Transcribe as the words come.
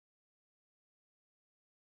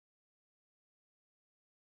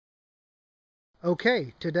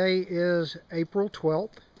Okay, today is April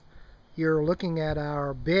 12th. You're looking at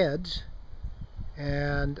our beds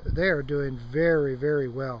and they're doing very, very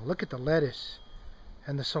well. Look at the lettuce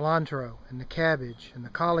and the cilantro and the cabbage and the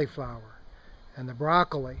cauliflower and the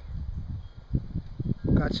broccoli.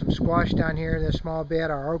 Got some squash down here in this small bed.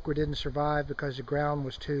 Our okra didn't survive because the ground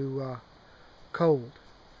was too cold.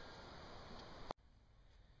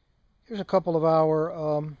 Here's a couple of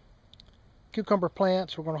our cucumber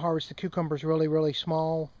plants. We're going to harvest the cucumbers really, really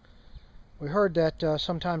small. We heard that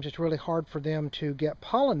sometimes it's really hard for them to get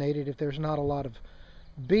pollinated if there's not a lot of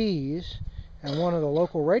bees. And one of the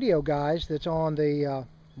local radio guys that's on the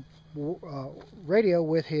radio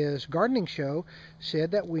with his gardening show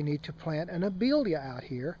said that we need to plant an abelia out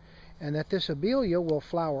here, and that this abelia will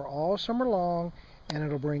flower all summer long and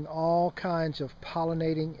it'll bring all kinds of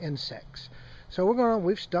pollinating insects. So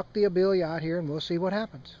we've stuck the abelia out here and we'll see what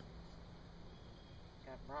happens.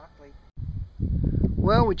 Broccoli.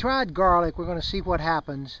 Well, we tried garlic. We're going to see what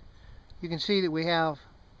happens. You can see that we have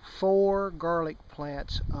 4 garlic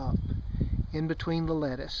plants up in between the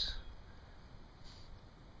lettuce.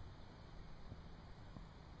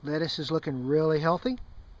 Lettuce is looking really healthy.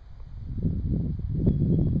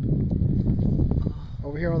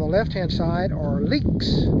 Over here on the left hand side are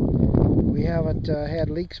leeks. We haven't had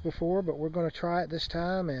leeks before, but we're going to try it this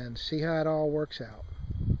time and see how it all works out.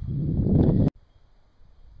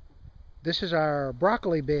 This is our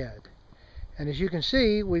broccoli bed, and as you can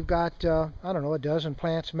see, we've got I don't know, a dozen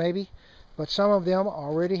plants maybe, but some of them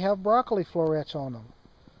already have broccoli florets on them.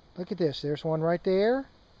 Look at this. There's one right there.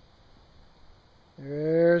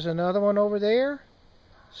 There's another one over there.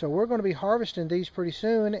 So we're going to be harvesting these pretty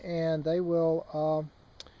soon, and they will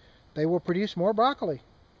produce more broccoli.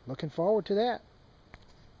 Looking forward to that.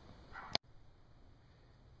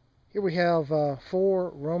 Here we have 4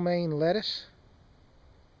 romaine lettuce.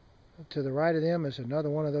 To the right of them is another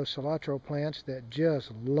one of those cilantro plants that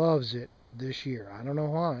just loves it this year. I don't know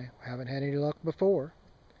why. I haven't had any luck before.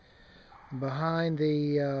 Behind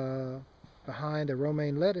the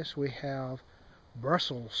romaine lettuce we have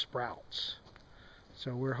Brussels sprouts.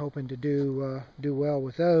 So we're hoping to do well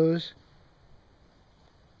with those.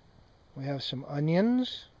 We have some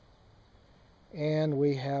onions and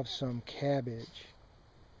we have some cabbage.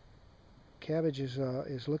 Cabbage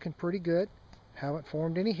is looking pretty good. Haven't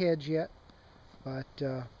formed any heads yet, but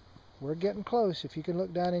we're getting close. If you can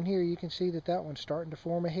look down in here, you can see that one's starting to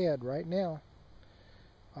form a head right now.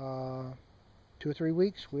 2 or 3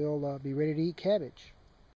 weeks, we'll be ready to eat cabbage.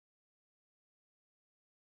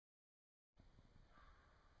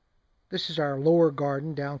 This is our lower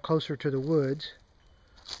garden down closer to the woods.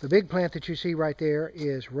 The big plant that you see right there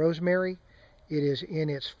is rosemary. It is in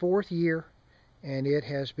its 4th year, and it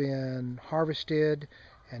has been harvested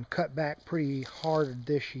and cut back pretty hard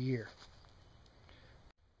this year.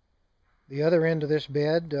 The other end of this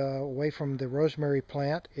bed, away from the rosemary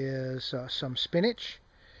plant, is some spinach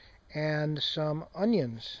and some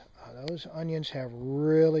onions. Those onions have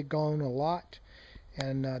really grown a lot,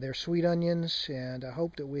 and they're sweet onions, and I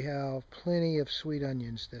hope that we have plenty of sweet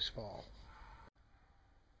onions this fall.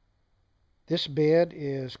 This bed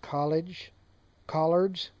is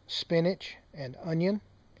collards, spinach, and onion.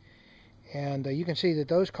 And you can see that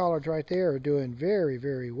those collards right there are doing very,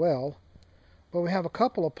 very well. But we have a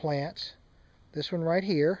couple of plants, this one right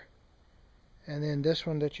here, and then this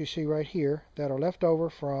one that you see right here, that are left over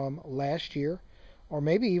from last year, or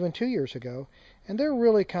maybe even 2 years ago. And they're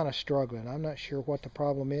really kind of struggling. I'm not sure what the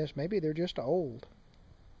problem is. Maybe they're just old.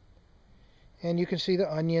 And you can see the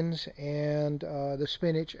onions and the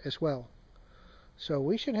spinach as well. So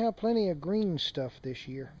we should have plenty of green stuff this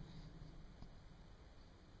year.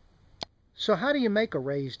 So how do you make a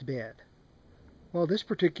raised bed? Well, this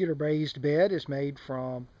particular raised bed is made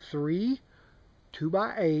from 3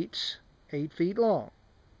 2x8s, 8 feet long.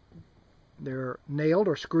 They're nailed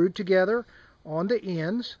or screwed together on the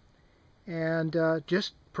ends and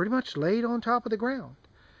just pretty much laid on top of the ground.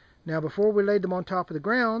 Now, before we laid them on top of the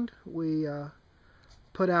ground, we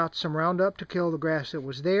put out some Roundup to kill the grass that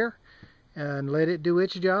was there and let it do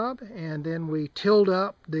its job, and then we tilled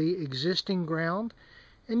up the existing ground.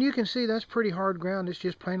 And you can see that's pretty hard ground. It's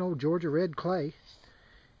just plain old Georgia red clay.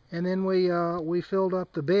 And then we filled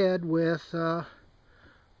up the bed with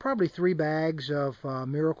probably 3 bags of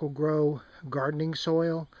Miracle-Gro gardening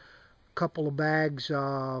soil, a couple of bags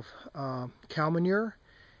of cow manure,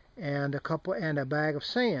 and a bag of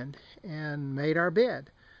sand, and made our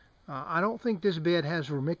bed. I don't think this bed has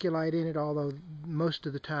vermiculite in it, although most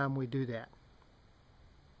of the time we do that.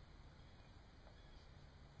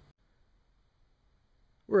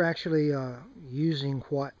 We're actually using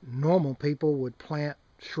what normal people would plant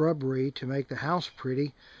shrubbery to make the house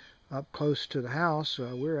pretty up close to the house.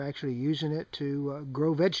 We're actually using it to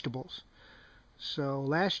grow vegetables. So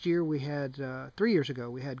last year we had, 3 years ago,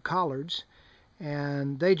 we had collards,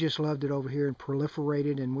 and they just loved it over here and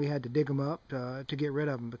proliferated, and we had to dig them up to get rid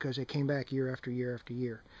of them because they came back year after year after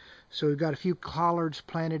year. So we've got a few collards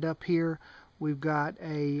planted up here. We've got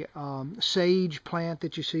a sage plant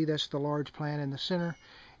that you see, that's the large plant in the center,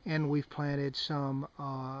 and we've planted some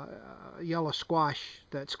yellow squash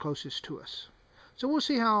that's closest to us. So we'll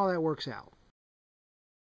see how all that works out.